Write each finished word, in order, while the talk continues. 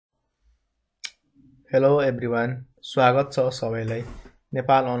Hello everyone, स्वागत छ सबैलाई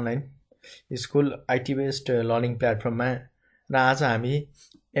Nepal online school IT based learning प्लेटफर्ममा। र आज हामी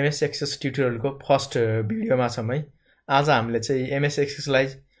एमएस एक्सेस ट्युटोरियलको फर्स्ट भिडियोमा छौँ है। आज हामीले चाहिँ एमएस एक्सेसलाई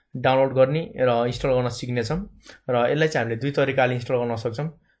डाउनलोड गर्ने र इन्स्टल गर्न सिक्नेछौँ र यसलाई चाहिँ हामीले दुई तरिकाले इन्स्टल गर्न सक्छौँ।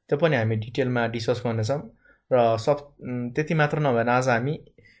 त्यो पनि हामी डिटेलमा डिस्कस गर्नेछौँ र त्यति मात्र नभएर आज हामी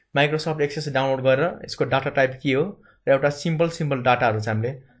माइक्रोसफ्ट एक्सेस डाउनलोड गरेर यसको डाटा टाइप के हो र एउटा सिम्पल डाटाहरू चाहिँ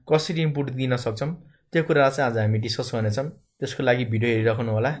हामीले कसरी इनपुट दिन सक्छौँ त्यो कुरा चाहिँ आज हामी डिस्कस गर्नेछौँ। त्यसको लागि भिडियो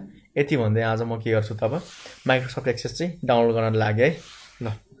हेरिराख्नु होला। यति भन्दै आज म के गर्छु तब माइक्रोसफ्ट एक्सेस चाहिँ डाउनलोड गर्न लाग्यो है।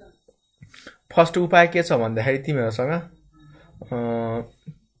 ल फर्स्ट उपाय के छ भन्दाखेरि तिमीहरूसँग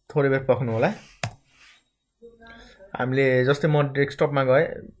थोरै बेर पर्खनु होला। हामीले जस्तै म डेस्कटपमा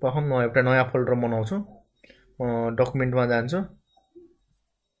गएँ, प्रथम म एउटा नयाँ फोल्डर बनाउँछु। म डकुमेन्टमा जान्छु।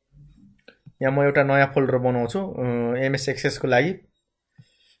 यहाँ म एउटा नयाँ फोल्डर बनाउँछु एमएस एक्सेसको लागि।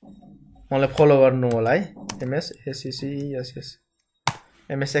 मलाई फलो गर्नु होला है। एमएस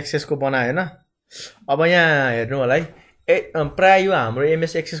एक्सेस को बनाए हैन। अब यहाँ हेर्नु होला है। प्राय यो हाम्रो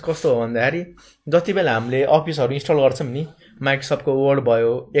एमएस एक्सेस कस्तो हो भन्दाखेरि जति बेला हामीले अफिसहरु इन्स्टल गर्छौं नि, माइक्रोसफ्टको वर्ड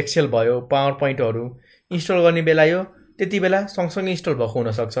भयो, एक्सेल भयो, पावर पोइन्टहरु इन्स्टल गर्ने बेला यो त्यति बेला सँगसँगै इन्स्टल भएको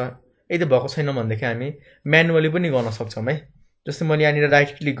हुन सक्छ। यदि भएको छैन भनेदेखि हामी म्यानुअली पनि गर्न सक्छौं है। जस्तै मैले यहाँ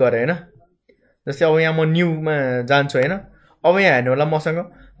राइट क्लिक गरे हैन। जस्तै अब यहाँ म न्यूमा जान्छु हैन। अब यहाँ हेर्नु होला मसँग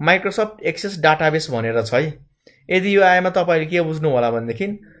माइक्रोसफ्ट एक्सेस डाटाबेस भनेर छ है। यदि यो आएमा तपाईले के बुझ्नु होला भन्देखि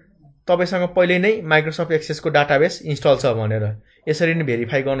तपाईसँग पहिले नै माइक्रोसफ्ट एक्सेसको डाटाबेस इन्स्टल छ भनेर यसरी नै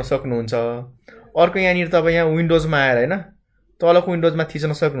भेरिफाई गर्न सक्नुहुन्छ। अर्को यहाँनिर तपाई यहाँ विन्डोजमा आएर हैन, तलको विन्डोजमा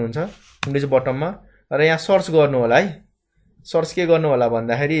थिच्न सक्नुहुन्छ विन्डोज बटनमा र यहाँ सर्च गर्नु होला है। सर्च के गर्नु होला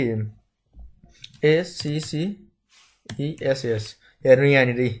भन्दाखेरि ACCESS हेर्नु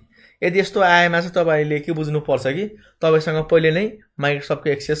यहाँनिर। यदि यस्तो आएमा चाहिँ तपाईले के बुझ्नु पर्छ कि तपाईसँग पहिले नै माइक्रोसफ्टको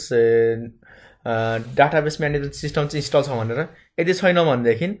एक्सेस डाटाबेस म्यानेजमेन्ट सिस्टम चाहिँ इन्स्टल छ भनेर। यदि छैन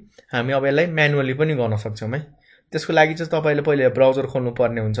भनेदेखि हामी अब यसलाई म्यानुअली पनि गर्न सक्छौं है। त्यसको लागि चाहिँ तपाईले पहिले ब्राउजर खोल्नु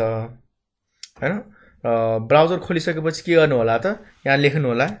पर्ने हुन्छ हैन। ब्राउजर खोलिसकेपछि के गर्नु होला त, यहाँ लेख्नु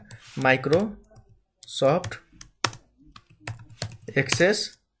होला माइक्रोसफ्ट एक्सेस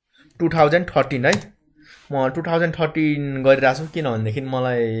 2013 है। म 2013 गरिरहेको छु किनभनेदेखि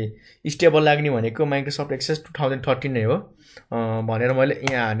मलाई स्टेबल लाग्ने भनेको माइक्रोसफ्ट एक्सेस 2013 नै हो भनेर मैले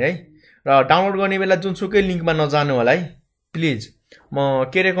यहाँ हाने है। र डाउनलोड गर्ने बेला जुनसुकै लिंकमा नजानु होला है प्लिज। म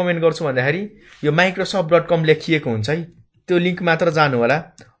के रेकमेन्ड गर्छु भन्दाखेरि यो microsoft.com लेखिएको हुन्छ है, त्यो लिंक मात्र जानु होला।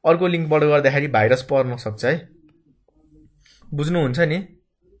 अर्को लिंकबाट गर्दाखेरि भाइरस पर्न सक्छ है। बुझ्नुहुन्छ नि।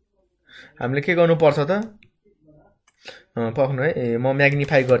 हामीले के गर्नु पर्छ त, पर्खनु है। म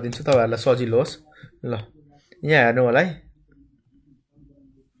म्याग्निफाई गरिदिन्छु तपाईहरुलाई सजिलो होस्। ल यहाँ हेर्नु होला है।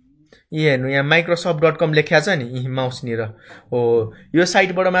 हेर्नु यहाँ microsoft.com लेख्या छ नि यही माउसनिर हो। यो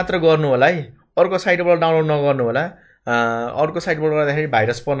साइटबाट मात्र गर्नु होला है। अर्को साइटबाट डाउनलोड नगर्नु होला। अर्को साइटबाट गर्दाखेरि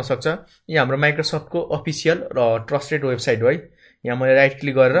भाइरस पर्न सक्छ। यो हाम्रो माइक्रोसफ्टको अफिसियल र ट्रस्टेड वेबसाइट हो है। यहाँ मैले राइट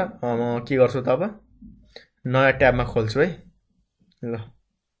क्लिक गरेर म के गर्छु त अब नयाँ ट्याबमा खोल्छु है। ल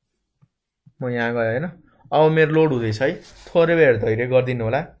म यहाँ गए हैन। अब मेरो लोड हुँदैछ है। थोरै बेर धैर्य गर्दिनु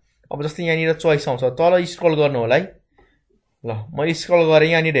होला। अब जस्तै यहाँनिर चोइस आउँछ, तल स्क्रल गर्नु होला है। ल म स्क्रल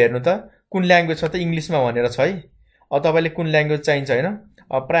गरे यहाँनिर हेर्नु त कुन ल्याङ्ग्वेज छ त इंग्लिशमा भनेर छ है। अब तपाईले कुन ल्याङ्ग्वेज चाहिन्छ हैन।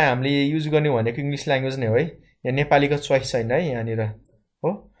 अब प्राय हामीले युज गर्ने भनेको इंग्लिश ल्याङ्ग्वेज नै हो है। यहाँ नेपालीको चोइस छैन है यहाँनिर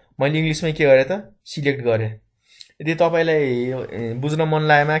हो। मैले इंग्लिशमै के गरे त सिलेक्ट गरे। यदि तपाईलाई बुझ्न मन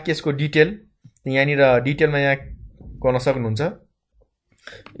लागेमा केसको डिटेल यहाँनिर डिटेलमा यहाँ गर्न सक्नुहुन्छ।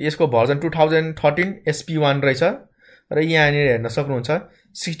 यसको भर्जन 2013 SP1 रहेछ र यहाँनिर हेर्न सक्नुहुन्छ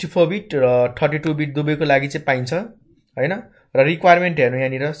 64 बिट र 32 बिट दुवैको लागि चाहिँ पाइन्छ हैन। र रिक्वायरमेन्ट हेर्नु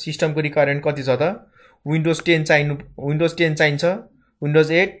यहाँनिर सिस्टमको रिक्वायरमेन्ट कति छ त, विन्डोज 10 चाहिन्छ,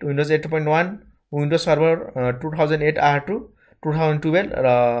 windows 8, windows 8.1, windows server 2008 R2 2012 र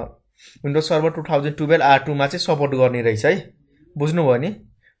विन्डोज सर्भर 2012 R2 मा चाहिँ सपोर्ट गर्ने रहेछ है। बुझ्नुभयो नि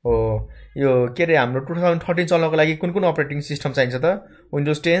हो। यो के रे हाम्रो 2013 चलाउनको लागि कुन कुन अपरेटिङ सिस्टम चाहिन्छ त,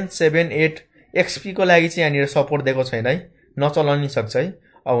 विन्डोज 10, 7, 8, XP को लागि चाहिँ यहाँनिर सपोर्ट दिएको छैन है, नचलाउन सक्छ है।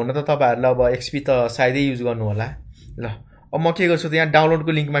 अब हुन त तपाईहरुले अब XP त सायदै युज गर्नु होला। ल अब म के गर्छु त यहाँ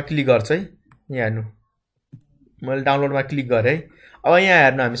डाउनलोडको लिंकमा क्लिक गर्छु है। यहाँ हेर्नु मैले डाउनलोडमा क्लिक गरे है। अब यहाँ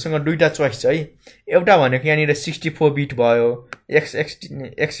हेर्नु हामीसँग दुईटा चोइस छ है। एउटा भनेको यहाँनिर 64 बिट भयो,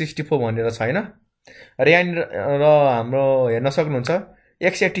 x64 भनेर छ हैन। र यहाँनिर र हाम्रो हेर्न सक्नुहुन्छ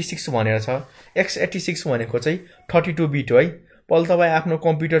x86 भनेर छ। x86 भनेको चाहिँ 32 बिट हो है। पहिले तपाई आफ्नो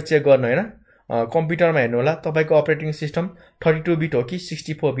कम्प्युटर चेक गर्नु हैन। कम्प्युटरमा हेर्नु होला तपाईको अपरेटिङ सिस्टम 32 बिट हो कि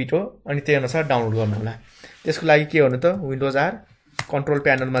 64 बिट हो, अनि त्यही अनुसार डाउनलोड गर्नु होला। त्यसको लागि के गर्नु त विन्डोज R कन्ट्रोल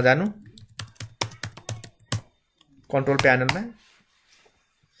प्यानलमा जानु। कन्ट्रोल प्यानलमा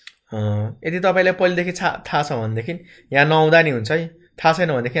यदि तपाईलाई पहिलेदेखि थाहा छ भनेदेखि यहाँ नआउँदा नि हुन्छ है। थाहा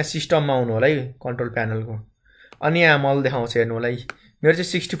छैन भनेदेखि यहाँ सिस्टममा आउनु होला है कन्ट्रोल प्यानलको। अनि यहाँ मैले देखाउँछु हेर्नु होला है। मेरो चाहिँ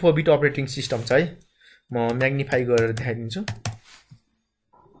 64 बिट अपरेटिङ सिस्टम छ है। म म्याग्निफाई गरेर देखाइदिन्छु।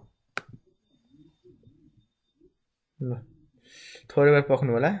 ल थोरै बेर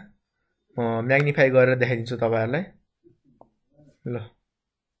पक्नु होला। म म्याग्निफाई गरेर देखाइदिन्छु तपाईहरुलाई। ल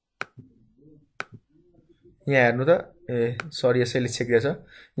यहाँ हेर्नु त सरी यसैले छेक्दैछ।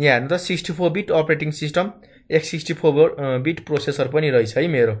 यहाँ हेर्नु त 64 beet operating system x64 beet processor पनि रहेछ है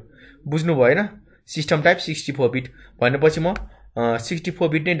मेरो। बुझ्नु भएन? सिस्टम टाइप 64 बिट भनेपछि म 64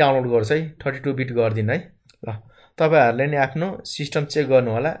 बिट नै डाउनलोड गर्छु है, 32 बिट गर्दिन है। ल तपाईहरुले नि आफ्नो सिस्टम चेक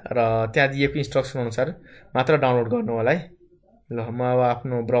गर्नु होला र त्यहाँ दिएको इन्स्ट्रक्सन अनुसार मात्र डाउनलोड गर्नु होला है। ल म अब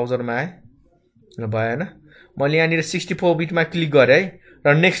आफ्नो ब्राउजरमा आए। ल भएन। मैले यहाँनिर 64 बिटमा क्लिक गरे है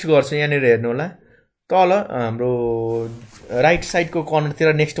र नेक्स्ट गर्छु। यहाँनिर हेर्नु होला तल हाम्रो राइट साइडको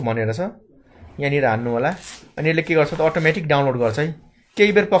कर्नरतिर नेक्स्ट भनेर छ। यहाँनिर हान्नु होला अनि यसले के गर्छ त अटोमेटिक डाउनलोड गर्छ है।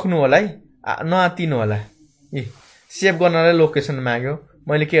 केही बेर पक्नु होला है, नआत्तिनु होला। सेभ गर्नलाई लोकेसन माग्यो।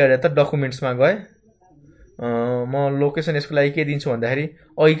 मैले के गरे त डकुमेन्ट्समा गए। म लोकेसन यसको लागि के दिन्छु भन्दाखेरि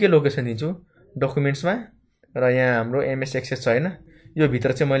अघिकै लोकेसन दिन्छु डकुमेन्ट्समा र यहाँ हाम्रो एमएस एक्सेस छ हैन। यो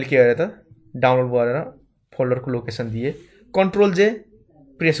भित्र चाहिँ मैले के गरे त डाउनलोड गरेर फोल्डरको लोकेसन दिए। कन्ट्रोल जे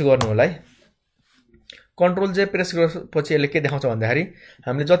प्रेस गर्नु होला है। कन्ट्रोल जे प्रेस गरेपछि यसले के देखाउँछ भन्दाखेरि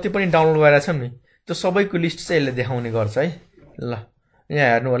हामीले जति पनि डाउनलोड गरेका छौं नि त्यो सबैको लिस्ट चाहिँ यसले देखाउने गर्छ है। ल यहाँ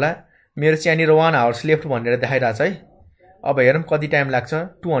हेर्नु होला मेरो चाहिँ यहाँनिर 1 आवर्स लेफ्ट भनेर देखाइरहेछ है। अब हेरौँ कति टाइम लाग्छ।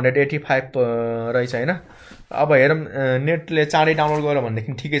 285 रहेछ हैन। अब हेरौँ नेटले चाँडै डाउनलोड गर्यो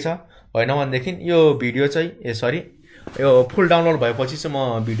भनेदेखि ठिकै छ। होइन भनेदेखि यो भिडियो चाहिँ सरी यो फुल डाउनलोड भएपछि चाहिँ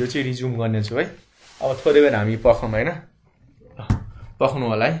म भिडियो चाहिँ रिज्युम गर्ने छु है। अब थोरै बेर हामी पखौँ हैन। पख्नु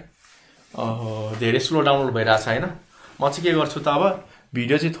होला है। धेरै स्लो डाउनलोड भइरहेछ हैन। म चाहिँ के गर्छु त अब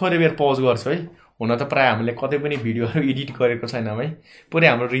भिडियो चाहिँ थोरै बेर पज गर्छु है। हुन त प्राय हामीले कतै पनि भिडियोहरु एडिट गरेको छैनौं है। पुरै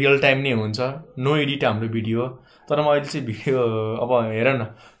हाम्रो रियल टाइम नै हुन्छ। नो एडिट हाम्रो भिडियो। तर म अहिले चाहिँ भिडियो अब हेर न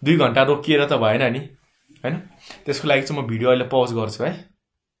 2 घण्टा रोकिएर त भएन नि हैन। त्यसको लागि चाहिँ म भिडियो अहिले पज गर्छु है।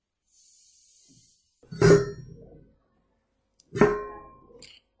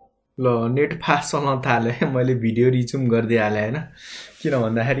 ल नेट फास्ट चल्न थाले। मैले भिडियो रिज्युम गर्दै हाले हैन। किन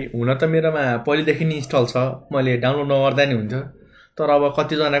भन्दाखेरि हुन त मेरोमा पहिलेदेखि नै इन्स्टल छ। मैले डाउनलोड नगर्दा नि हुन्थ्यो। तर अब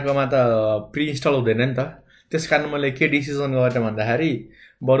कति जनाकोमा त प्रि इन्स्टल हुँदैन नि त। त्यसकारण मैले के डिसिजन गरेँ भन्दाखेरि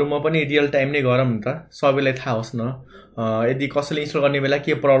बरु म पनि रियल टाइम नै गरौँ नि त। सबैलाई थाहा होस् न। यदि कसैले इन्स्टल गर्ने बेला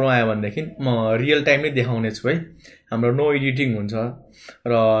के प्रब्लम आयो भनेदेखि म रियल टाइम नै देखाउने छु है। हाम्रो नो एडिटिङ हुन्छ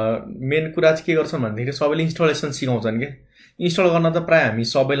र मेन कुरा चाहिँ के गर्छन् भन्दाखेरि सबैले इन्स्टलेसन सिकाउँछन् के। इन्स्टल गर्न त प्राय हामी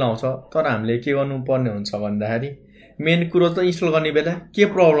सबैले आउँछ। तर हामीले के गर्नुपर्ने हुन्छ भन्दाखेरि मेन कुरो त इन्स्टल गर्ने बेला के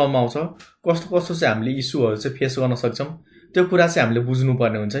प्रब्लम आउँछ, कस्तो कस्तो चाहिँ हामीले इस्युहरु चाहिँ फेस गर्न सक्छौं त्यो कुरा चाहिँ हामीले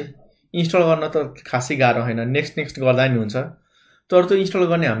बुझ्नुपर्ने हुन्छ है। इन्स्टल गर्न त खासै गाह्रो हैन। नेक्स्ट गर्दा नि हुन्छ। तर त्यो इन्स्टल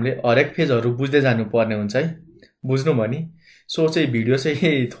गर्ने हामीले हरेक फेजहरु बुझ्दै जानु पर्ने हुन्छ है। बुझ्नु भयो नि। सो चाहिँ भिडियो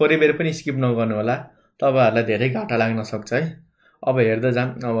चाहिँ थोरै बेर पनि स्किप नगर्नु होला। तपाईहरुलाई धेरै घाटा लाग्न सक्छ है। अब हेर्दै जाम।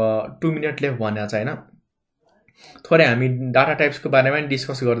 अब 2 मिनेट लेफ्ट भनेको छ हैन। थोरै हामी डाटा टाइप्सको बारेमा नि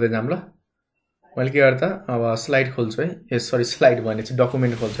डिस्कस गर्दै जाम ल। मैले के गरे त अब स्लाइड खोल्छु है। सरी स्लाइड भने चाहिँ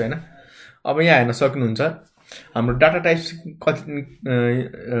डकुमेन्ट खोल्छु हैन। अब यहाँ हेर्न सक्नुहुन्छ हाम्रो डाटा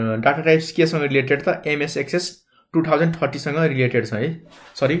टाइप्स केसँग रिलेटेड त एमएस एक्सेस 2030 सँग रिलेटेड छ है।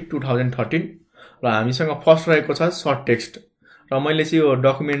 सरी 2013 र हामीसँग फर्स्ट रहेको छ सर्ट टेक्स्ट। र मैले चाहिँ यो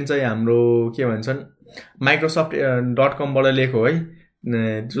डकुमेन्ट चाहिँ हाम्रो के भन्छन् microsoft.com बाट लिएको है।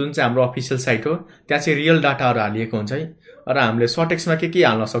 जुन चाहिँ हाम्रो अफिसियल साइट हो त्यहाँ चाहिँ रियल डाटाहरु हालिएको हुन्छ है। र हामीले सर्ट टेक्स्टमा के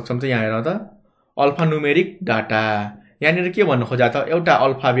हाल्न सक्छौं त यहाँ हेर त अल्फा न्यूमेरिक डाटा। यहाँनिर के भन्न खोजा त एउटा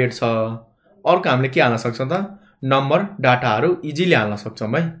अल्फाबेट छ। अर्को हामीले के हाल्न सक्छौं त नम्बर डाटाहरु इजिली हाल्न सक्छौं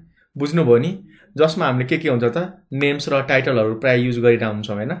है। बुझ्नु भयो नि। जसमा हामीले के हुन्छ त नेम्स र टाइटलहरु प्राय युज गरिरहेका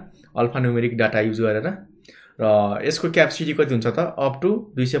हुन्छौं हैन। अल्फा न्यूमेरिक डाटा युज गरेर र यसको क्यापेसिटी कति हुन्छ त अप टु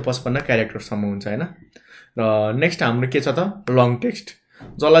 255 क्यारेक्टर सम्म हुन्छ हैन। र नेक्स्ट हाम्रो के छ त लङ टेक्स्ट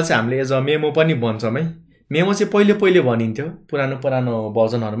जसलाई चाहिँ हामीले एज अ मेमो पनि भन्छौं है। मेमो चाहिँ पहिले भनिन्थ्यो पुरानो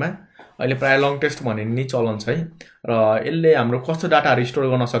भर्जनहरुमा। अहिले प्राय लङ टेक्स्ट भन्ने नि चलन छ है। र यसले हाम्रो कस्तो डाटाहरु स्टोर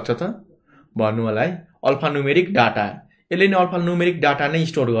गर्न सक्छ त भन्नु होला है। Alpha numeric data. यसले नि अल्फा न्यूमेरिक डाटा नै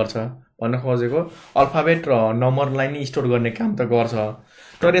स्टोर गर्छ भन्न खोजेको। अल्फाबेट र नम्बरलाई नि स्टोर गर्ने काम त गर्छ।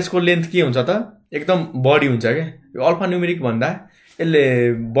 तर यसको लेन्थ के हुन्छ त एकदम बढी हुन्छ के। यो अल्फा न्यूमेरिक भन्दा यसले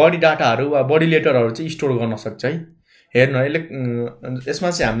बडी डाटाहरु वा बडी लेटरहरु चाहिँ स्टोर गर्न सक्छ है। हेर्नु यसले यसमा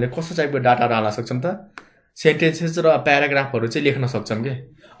चाहिँ हामीले कस्तो टाइपको डाटाहरु हाल्न सक्छौं त सेन्टेन्सेस र प्याराग्राफहरु चाहिँ लेख्न सक्छौं के।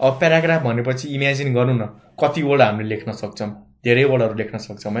 अब प्याराग्राफ भनेपछि इमेजिन गर्नु न कति वर्ड हामीले लेख्न सक्छौं। धेरै वर्डहरु लेख्न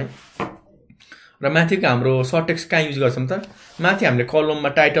सक्छौं है। र माथिको हाम्रो सर्ट टेक्स्ट कहाँ युज गर्छौं त माथि हामीले कलममा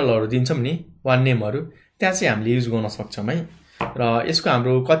टाइटलहरु दिन्छौं नि वान नेमहरु त्यहाँ चाहिँ हामीले युज गर्न सक्छौं है र यसको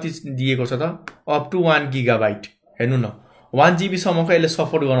हाम्रो कति दिएको छ त अप टु 1 गिगाबाइट हेर्नु न 1 GB सम्मको यसले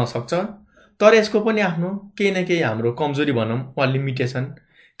सपोर्ट गर्न सक्छ तर यसको पनि आफ्नो केही न केही हाम्रो कमजोरी भनौं वा लिमिटेसन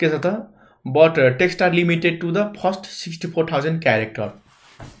के छ त but text are limited to the first 64000 character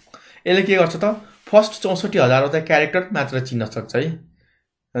यसले के गर्छ त फर्स्ट 64000 वटा क्यारेक्टर मात्र चिन्न सक्छ है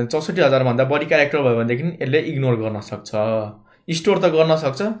 64000 भन्दा बढी क्यारेक्टर भयो भनेदेखि यसले इग्नोर गर्न सक्छ स्टोर त गर्न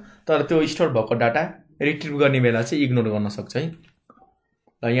सक्छ तर त्यो स्टोर भएको डाटा रिट्रिभ गर्ने बेला चाहिँ इग्नोर गर्न सक्छ है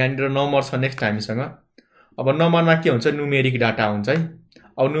ल यहाँनिर नम्बर छ नेक्स्ट हामीसँग अब नम्बरमा के हुन्छ न्यूमेरिक डाटा हुन्छ है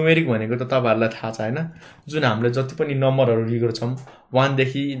अब न्यूमेरिक भनेको त तपाईहरुलाई थाहा छ हैन जुन हामीले जति पनि नम्बरहरु लिएको छौं 1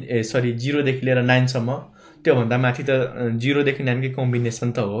 देखि 0 देखि लिएर 9 सम्म त्यो भन्दा माथि त 0 देखि 9 को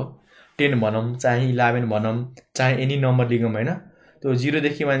कम्बिनेसन त हो 10 भनौं चाहे 11 भनौं चाहे एनी नम्बर लिगौं हैन त्यो 0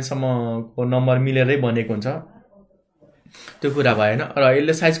 देखि 1 सम्मको नम्बर मिलेरै बनेको हुन्छ त्यो कुरा भएन र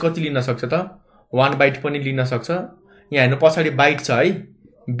यसले साइज कति लिन सक्छ त 1 बाइट पनि लिन सक्छ यहाँ हेर्नु पछाडी बाइट छ है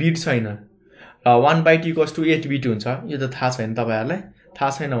बिट छैन 1 बाइट इक्वल्स टु 8 बिट हुन्छ यो त थाहा छैन तपाईहरुलाई थाहा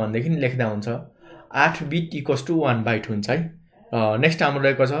छैन भनेदेखि लेख्दा हुन्छ 8 बिट इक्वल्स टु 1 बाइट हुन्छ है नेक्स्ट हाम्रो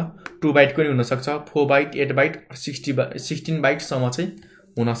रहेको छ 2 बाइट पनि हुन सक्छ 4 बाइट 8 बाइट 16 बाइट सम्म चाहिँ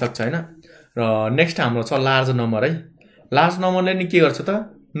हुन सक्छ हैन र नेक्स्ट हाम्रो छ लार्ज नम्बर है लार्ज नम्बरले नि के गर्छ त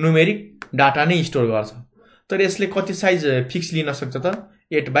न्यूमेरिक डाटा नै स्टोर गर्छ तर यसले कति साइज फिक्स लिन सक्छ त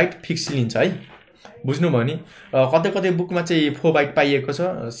 8 बाइट फिक्स लिन्छ है बुझ्नु भयो नि कतै कतै बुकमा चाहिँ 4 बाइट पाइएको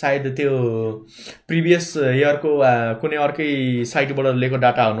छ सायद त्यो प्रिभियस इयरको कुनै अर्कै साइटबाट लिएको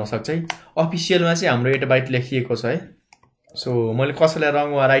डाटा हुन सक्छ है अफिसियलमा चाहिँ हाम्रो 8 बाइट लेखिएको छ है सो मैले कसैलाई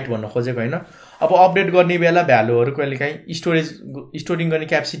रङ वा राइट भन्न खोजेको हैन अब अपडेट गर्ने बेला भ्यालुहरु कहिलेकाहीँ स्टोरिङ गर्ने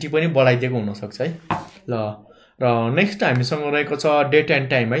क्यापेसिटी पनि बढाइदिएको हुन सक्छ है ल र नेक्स्ट हामीसँग रहेको छ डेट एन्ड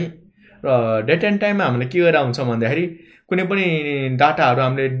टाइम है र डेट एन्ड टाइममा हामीले के गरेर हुन्छ भन्दाखेरि कुनै पनि डाटाहरु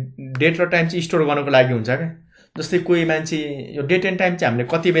हामीले डेट र टाइम चाहिँ स्टोर गर्नको लागि हुन्छ के जस्तै कोही मान्छे यो डेट एन्ड टाइम चाहिँ हामीले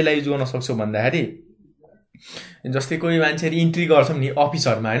कति बेला युज गर्न सक्छौं भन्दाखेरि जस्तै कोही मान्छेहरु इन्ट्री गर्छौं नि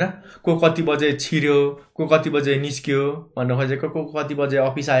अफिसहरुमा हैन को कति बजे छिर्यो को कति बजे निस्क्यो भन्न खोजेको को कति बजे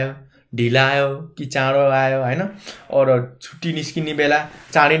अफिस आयो ढिला आयो कि चाँडो आयो हैन और छुट्टी निस्किने बेला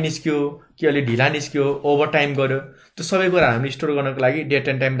चाँडै निस्क्यो कि अलि ढिला निस्क्यो ओभर टाइम गर्यो त्यो सबै कुरा हामीले स्टोर गर्नको लागि डेट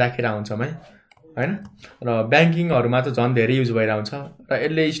एन्ड टाइम राखेर हुन्छौं है हैन र बैंकिङहरुमा त झन् धेरै युज भइरा हुन्छ र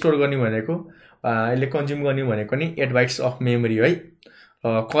यसले स्टोर गर्ने भनेको यसले कन्ज्युम गर्ने भनेको नि 8 बाइट्स अफ मेमोरी है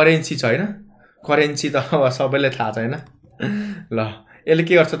करेन्सी छ हैन करेन्सी त अब सबैलाई थाहा छ हैन ल यसले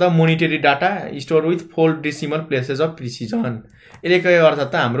के गर्छ त monetary data store with 4 decimal places of precision यसले के गर्छ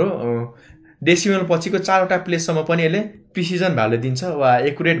त हाम्रो डेसिमल पछिको 4 वटा प्लेस सम्म पनि यसले प्रिसिजन भ्यालु दिन्छ वा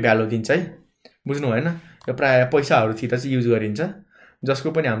एक्युरेट भ्यालु दिन्छ है बुझ्नु भएन यो प्राय पैसाहरु थिता चाहिँ युज गरिन्छ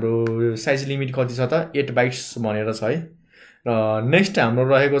जसको पनि हाम्रो साइज लिमिट कति छ त 8 बाइट्स भनेर छ है र नेक्स्ट हाम्रो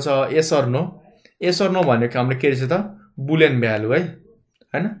रहेको छ yes or no भनेको हाम्रो के रहेछ त बुलियन भ्यालु है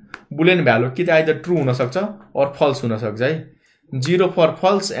हैन बुलियन भ्यालु कि त आइदर ट्रू हुन सक्छ अर फल्स हुन सक्छ है 0 for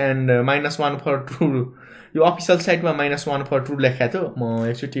falls and -1 for true यो अफिसियल साइटमा -1 फर ट्रू लेखेको थियो म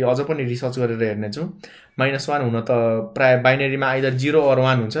एकचोटी अझ पनि रिसर्च गरेर हेर्ने छु -1 हुन त प्राय बाइनरीमा आइदर 0 अर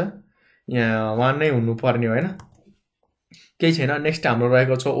 1 हुन्छ यहाँ 1 नै हुनु पर्ने हो हैन केही छैन नेक्स्ट हाम्रो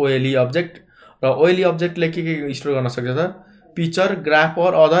रहेको छ OLE अब्जेक्ट र OLE अब्जेक्टले के स्टोर गर्न सक्छ त पिक्चर ग्राफ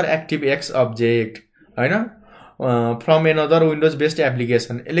और अदर एक्टिभ एक्स अब्जेक्ट हैन from another windows based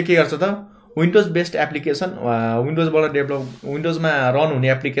application यसले के गर्छ त windows based application विन्डोजबाट develop विन्डोजमा run हुने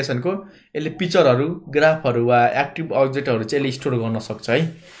एप्लिकेसनको यसले पिक्चरहरु ग्राफहरु वा एक्टिभ अब्जेक्टहरु चाहिँ यसले स्टोर गर्न सक्छ है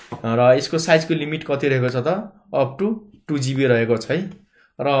र यसको साइजको लिमिट कति रहेको छ त अप टु 2 GB रहेको छ है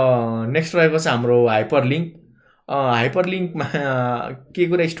र नेक्स्ट रहेको छ हाम्रो हाइपरलिंकमा के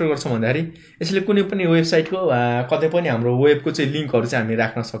कुरा स्टोर गर्छ भन्दाखेरि यसले कुनै पनि वेबसाइटको कतै पनि हाम्रो वेबको चाहिँ लिंकहरु चाहिँ हामी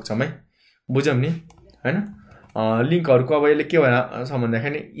राख्न सक्छौं है बुझ्यौं नि हैन लिंकहरुको अब यसले के भन्छ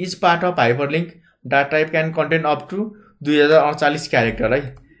भन्दाखेरि each part of hyperlink data type can content up to 2048 character है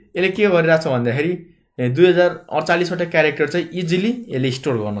यसले के गरिरहेछ भन्दाखेरि 2048 वटा क्यारेक्टर चाहिँ इजिली यसले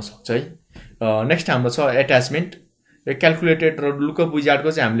स्टोर गर्न सक्छ है नेक्स्ट हाम्रो छ एट्याचमेन्ट क्याल्कुलेटेड र लुकअप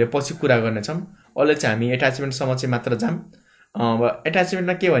विजार्डको चाहिँ हामीले पछि कुरा गर्ने छौं अहिले चाहिँ हामी एट्याचमेन्ट सम्म चाहिँ मात्र जाम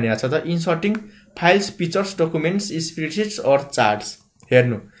एट्याचमेन्टमा के भनिएको छ त इन्सर्टिङ files pictures documents spreadsheets or charts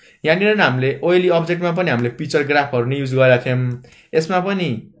हेर्नु यहाँनिर हामीले OLE अब्जेक्टमा पनि हामीले पिक्चर ग्राफहरु नै युज गरेका थियौं यसमा पनि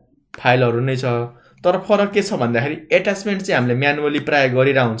फाइलहरु नै छ तर फरक के छ भन्दाखेरि एट्याचमेन्ट चाहिँ हामीले म्यानुअली प्राय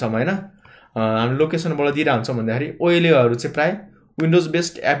गरिरा हुन्छौं हैन हामी लोकेसनबाट दिइरा हुन्छौं भन्दाखेरि OLE हरु चाहिँ प्राय विन्डोज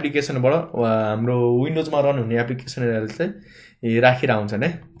बेस्ड एप्लिकेसनबाट हाम्रो विन्डोजमा रन हुने एप्लिकेसनहरु चाहिँ राखिरा हुन्छन्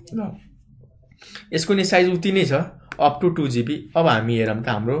है ल यसको नि साइज उति नै छ अप टु 2 GB अब हामी हेरौं त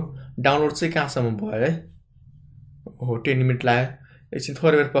हाम्रो डाउनलोड चाहिँ कहाँसम्म भयो है हो 10 मिनेट लाग्यो एकछिन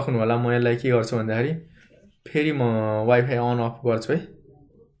थोरै बेर पर्खनु होला म यसलाई के गर्छु भन्दाखेरि फेरि म वाइफाई अन अफ गर्छु है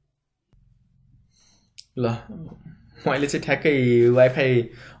ल मैले चाहिँ ठ्याक्कै वाइफाई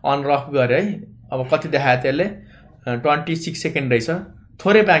अन र अफ गरेँ है अब कति देखायो त्यसले 26 सेकेन्ड रहेछ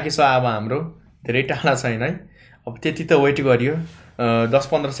थोरै बाँकी छ अब हाम्रो धेरै टाढा छैन है अब त्यति त वेट गरियो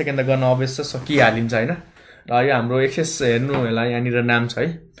 10-15 सेकेन्ड त गर्न अवश्य सकिहालिन्छ हैन र यो हाम्रो एक्सेस हेर्नु होला यहाँनिर नाम छ है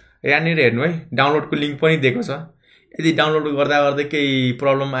यहाँनिर हेर्नु है डाउनलोडको लिंक पनि दिएको छ यदि डाउनलोड गर्दा गर्दै केही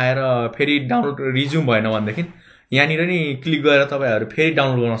प्रब्लम आएर फेरि डाउनलोड रिज्युम भएन भनेदेखि यहाँनिर नि क्लिक गरेर तपाईहरु फेरि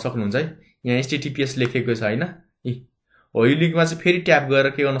डाउनलोड गर्न सक्नुहुन्छ है यहाँ https लेखेको छ हैन हो यो लिंकमा चाहिँ फेरि ट्याप गरेर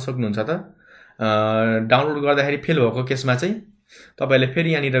के गर्न सक्नुहुन्छ त डाउनलोड गर्दाखेरि फेल भएको केसमा चाहिँ तपाईले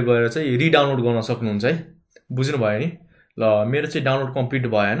फेरि यहाँनिर गएर चाहिँ रिडाउनलोड गर्न सक्नुहुन्छ है बुझ्नु भयो नि ल मेरो चाहिँ डाउनलोड कम्प्लिट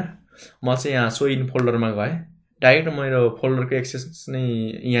भएन म चाहिँ यहाँ सो इन फोल्डरमा गए डाइरेक्ट मेरो फोल्डरको एक्सेस नै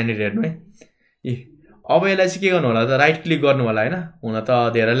यहाँनिर हेर्नु है अब यसलाई चाहिँ के गर्नु होला त राइट क्लिक गर्नु होला हैन हुन त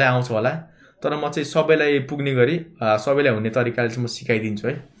धेरैलाई आउँछ होला तर म चाहिँ सबैलाई पुग्ने गरी सबैलाई हुने तरिकाले चाहिँ म सिकाइदिन्छु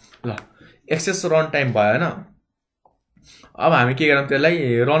है ल एक्सेस रन टाइम भएन अब हामी के गरौँ त्यसलाई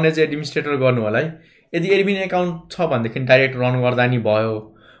रन एज एडमिनिस्ट्रेटर गर्नु होला है यदि एडमिन अकाउन्ट छ भनेदेखि डाइरेक्ट रन गर्दा नि भयो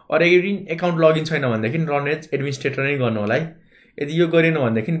अर एडमिन अकाउन्ट लगइन छैन भनेदेखि रन एज एडमिनिस्ट्रेटर नै गर्नु होला है यदि यो गरेन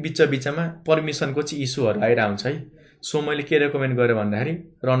भनेदेखि बिचमा पर्मिसनको चाहिँ इस्युहरु आइरा हुन्छ है सो मैले के रेकमेन्ड गरे भन्दाखेरि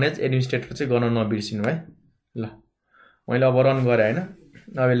रन एज एडमिनिस्ट्रेटर चाहिँ गर्न नबिर्सिनु है ल मैले अब रन गरे हैन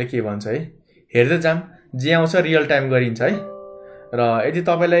नभएले के भन्छ है हेर्दै जाम जे आउँछ रियल टाइम गरिन्छ है र यदि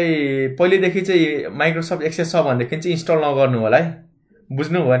तपाईलाई पहिलेदेखि चाहिँ माइक्रोसफ्ट एक्सेस छ भनेदेखि चाहिँ इन्स्टल नगर्नु होला है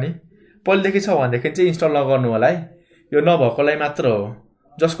बुझ्नु भयो नि पहिलेदेखि छ भनेदेखि चाहिँ इन्स्टल नगर्नु होला है यो नभएकोलाई मात्र हो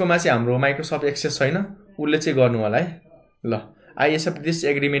जसकोमा चाहिँ हाम्रो माइक्रोसफ्ट एक्सेस छैन उले चाहिँ गर्नु होला है ल आई एक्सेप्ट दिस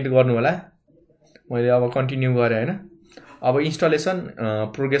एग्रीमेन्ट गर्नु होला मैले अब कन्टिन्यू गरे हैन अब इन्स्टलेसन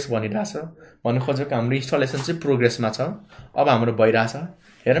प्रोग्रेस भनिरहेछ भन्नु खोजेको हाम्रो इन्स्टलेसन चाहिँ प्रोग्रेसमा छ अब हाम्रो भइरहेछ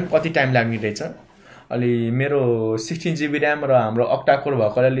हेरौँ कति टाइम लाग्ने रहेछ अलि मेरो 16 GB र्याम र हाम्रो अक्टा कोर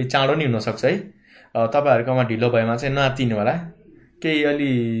भएकोले अलि चाँडो नि हुन सक्छ है तपाईहरुकोमा ढिलो भएमा चाहिँ नआत्तिनु होला केही अलि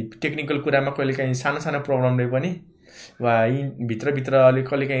टेक्निकल कुरामा कहिलेकाहीँ सानो प्रब्लमले पनि वा भित्र अलि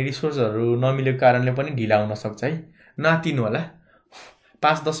कहिलेकाहीँ रिसोर्सहरु नमिलेको कारणले पनि ढिला हुन सक्छ है नआत्तिनु होला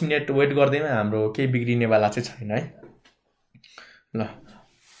 5-10 मिनेट वेट गर्दैमा हाम्रो केही बिग्रिने वाला चाहिँ छैन है ल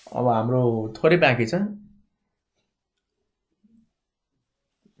अब हाम्रो थोरै बाँकी छ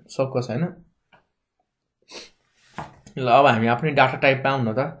सबको छैन ल अब हामी आफ्नै डाटा टाइप पाउँ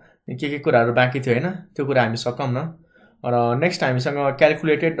न त के कुराहरु बाँकी थियो हैन त्यो कुरा हामी सकौं न र नेक्स्ट हामीसँग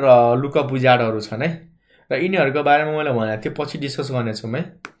क्याल्कुलेटेड र लुकअप विजार्डहरु छन् है र यिनीहरुको बारेमा मैले भने त्यो पछि डिस्कस गर्ने छु है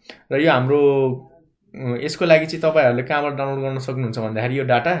र यो हाम्रो यसको लागि चाहिँ तपाईहरुले कहाँबाट डाउनलोड गर्न सक्नुहुन्छ भन्दाखेरि यो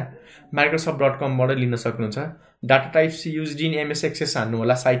डाटा microsoft.com बाट लिन सक्नुहुन्छ data types used in MS access हान्नु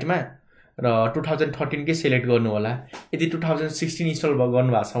होला साइटमा र 2013 कै सिलेक्ट गर्नु होला यदि 2016 इन्स्टल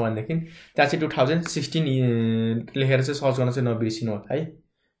गर्नु भएको छ भनेदेखि त्यहाँ चाहिँ 2016 लेखेर चाहिँ सर्च गर्न चाहिँ नबिर्सिनु होला है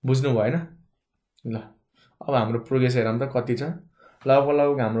बुझ्नु भएन ल अब हाम्रो प्रोग्रेस हेरौँ त कति छ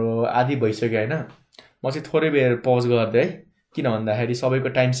लगभग हाम्रो आधी भइसक्यो हैन म चाहिँ थोरै बेर पज गर्दै है किन भन्दाखेरि सबैको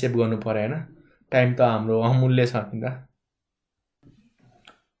टाइम सेभ गर्नु पर्यो हैन टाइम त हाम्रो अमूल्य छ नि त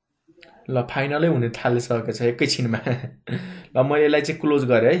ल फाइनलै हुने थालिसकेको छ एकैछिनमा ल मैले यसलाई चाहिँ क्लोज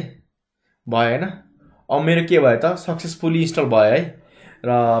गरे है भयो हैन अब मेरो के भयो त सक्सेसफुली इन्स्टल भयो है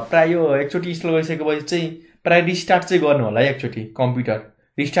र प्राय यो एकचोटी इन्स्टल गरिसकेपछि चाहिँ प्राय रिस्टार्ट चाहिँ गर्नु होला है एकचोटी कम्प्युटर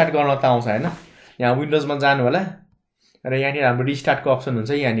रिस्टार्ट गर्न त आउँछ हैन यहाँ विन्डोजमा जानु होला र यहाँनिर हाम्रो रिस्टार्टको अप्सन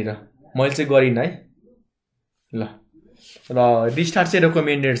हुन्छ यहाँनिर मैले चाहिँ गरिन है ल र रिस्टार्ट चाहिँ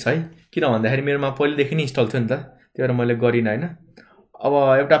रेकमेन्डेड छ है किन भन्दाखेरि मेरोमा पहिलेदेखि नै इन्स्टल थियो नि त त्यही भएर मैले गरिन हैन अब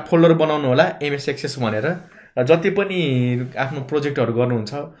एउटा फोल्डर बनाउनु होला एमएस एक्सेस भनेर र जति पनि आफ्नो प्रोजेक्टहरु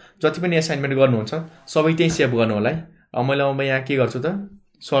गर्नुहुन्छ जति पनि असाइनमेन्ट गर्नुहुन्छ सबै त्यही सेभ गर्नु होला है अब मैले अब यहाँ के गर्छु त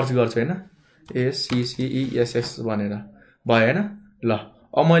सर्च गर्छु हैन SCCESS भनेर भयो हैन ल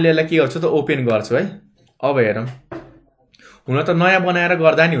अब मैले यसलाई के गर्छु त ओपन गर्छु है अब हेरौँ हुन त नयाँ बनाएर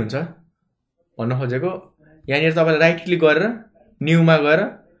गर्दा नि हुन्छ भन्न खोजेको यहाँनिर तपाईले राइट क्लिक गरेर न्यूमा गएर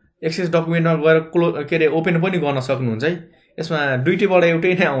एक्सेस डकुमेन्टमा गएर के रे ओपन पनि गर्न सक्नुहुन्छ है यसमा दुईटैबाट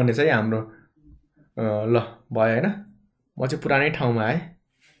एउटै नै आउने चाहिँ हाम्रो ल भयो हैन म चाहिँ पुरानै ठाउँमा आए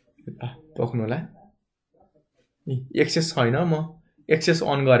तोक्नु होला एक्सेस छैन म एक्सेस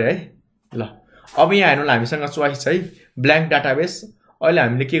अन गरे है ल अब यहाँ हेर्नु हामीसँग चोइस छ है ब्ल्याङ्क डाटाबेस अहिले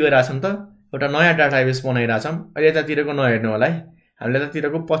हामीले के गरिरा छौं त एउटा नयाँ डाटाबेस बनाइरा छौं अहिले यतातिरको नहेर्नु होला है हामीले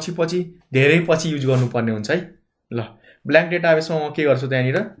यतातिरको पछि धेरै पछि युज गर्नुपर्ने हुन्छ है ल ब्ल्याङ्क डाटाबेसमा म के गर्छु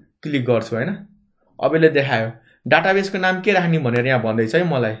त्यहाँनिर क्लिक गर्छु हैन अब यसले देखायो डाटाबेसको नाम के राख्ने भनेर यहाँ भन्दै छ है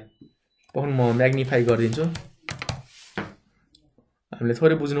मलाई पक्न म म्याग्निफाई गर्दिन्छु हामीले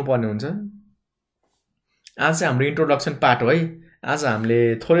थोरै बुझ्नु पर्ने हुन्छ। आज चाहिँ हाम्रो इन्ट्रोडक्सन पार्ट हो है। आज हामीले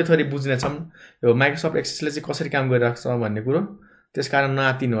थोरै बुझ्नेछौँ यो माइक्रोसफ्ट एक्सेसले चाहिँ कसरी काम गरिरहेको छ भन्ने कुरो। त्यसकारण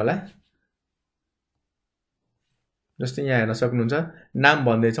नआत्तिनु होला। जस्तै यहाँ हेर्न सक्नुहुन्छ नाम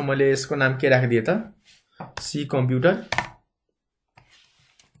भन्दैछ, मैले यसको नाम के राखिदिए त सी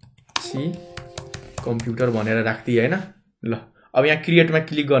कम्प्युटर भनेर राखिदिए हैन। ल अब यहाँ क्रिएटमा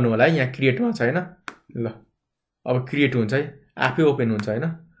क्लिक गर्नु होला है। यहाँ क्रिएटमा छ हैन। ल अब क्रिएट हुन्छ है, आफै ओपन हुन्छ हैन।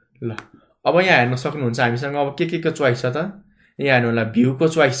 ल अब यहाँ हेर्न सक्नुहुन्छ हामीसँग अब के को चोइस छ त। यहाँ हेर्नु होला भ्यूको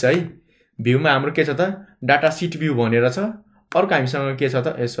चोइस छ है। भ्यूमा हाम्रो के छ त डाटा सिट भ्यू भनेर छ। अर्को हामीसँग के छ त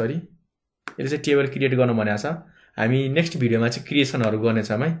सरी यसले चाहिँ टेबल क्रिएट गर्नु भनेको छ। हामी नेक्स्ट भिडियोमा चाहिँ क्रिएसनहरु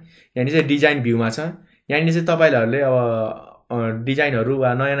गर्नेछौँ है। यहाँनिर चाहिँ डिजाइन भ्यूमा छ। यहाँनिर चाहिँ तपाईहरुले अब डिजाइनहरु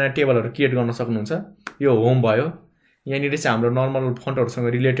वा नयाँ टेबलहरु क्रिएट गर्न सक्नुहुन्छ। यो होम भयो। यहाँनिर चाहिँ हाम्रो नर्मल फन्टहरुसँग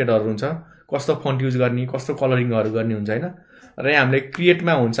रिलेटेडहरु हुन्छ, कस्तो फन्ट युज गर्ने, कस्तो कलरिङहरु गर्ने हुन्छ हैन। र यहाँ हामीले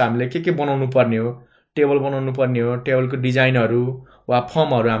क्रिएटमा हुन्छ हामीले के बनाउनु पर्ने हो, टेबल बनाउनु पर्ने हो, टेबलको डिजाइनहरु वा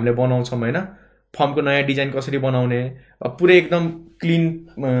फर्महरु हामीले बनाउँछौँ हैन। फर्मको नयाँ डिजाइन कसरी बनाउने, पुरै एकदम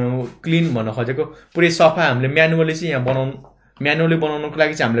क्लीन भन्न खोजेको पुरै सफा हामीले म्यानुअली चाहिँ यहाँ बनाउनको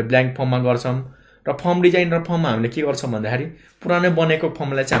लागि चाहिँ हामीले ब्ल्याङ्क फर्ममा गर्छौँ। र फर्म डिजाइन र फर्ममा हामीले के गर्छौँ भन्दाखेरि पुरानै बनेको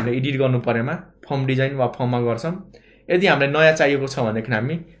फर्मलाई चाहिँ हामीले एडिट गर्नु परेमा फर्म डिजाइन वा फर्ममा गर्छौँ। यदि हामीलाई नयाँ चाहिएको छ भनेदेखि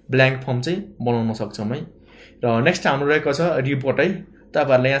हामी ब्ल्याङ्क फर्म चाहिँ बनाउन सक्छौँ है। र नेक्स्ट हाम्रो रहेको छ रिपोर्ट है।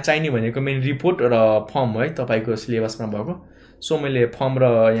 तपाईहरुलाई यहाँ चाहिने भनेको मेन रिपोर्ट र फर्म है तपाईको सिलेबसमा भएको। सो मैले फर्म र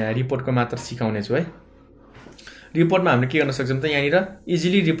यहाँ रिपोर्टको मात्र सिकाउने छु है। रिपोर्टमा हामीले के गर्न सक्छौँ त यहाँनिर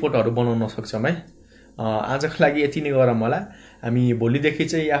इजिली रिपोर्टहरु बनाउन सक्छौँ है। आजको लागि यति नै गरौँ होला। हामी भोलिदेखि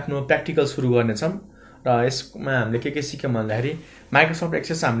चाहिँ आफ्नो प्र्याक्टिकल सुरु गर्नेछौँ। र यसमा हामीले के सिक्यौँ भन्दाखेरि माइक्रोसफ्ट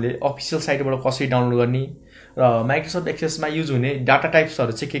एक्सेस हामीले अफिसियल साइटबाट कसरी डाउनलोड गर्ने र माइक्रोसफ्ट एक्सेसमा युज हुने डाटा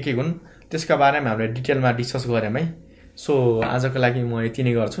टाइप्सहरु चाहिँ के हुन् त्यसका बारेमा हामीले डिटेलमा डिस्कस गर्यौँ है। सो आजको लागि म यति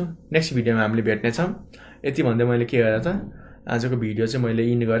नै गर्छु। नेक्स्ट भिडियोमा हामीले भेट्नेछौँ। यति भन्दै मैले के गरेँ त आजको भिडियो चाहिँ मैले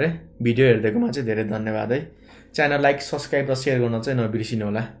इन गरेँ। भिडियो हेर्दैकोमा चाहिँ धेरै धन्यवाद है। च्यानल लाइक, सब्स्क्राइब र शेयर गर्न चाहिँ नबिर्सिनु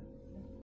होला।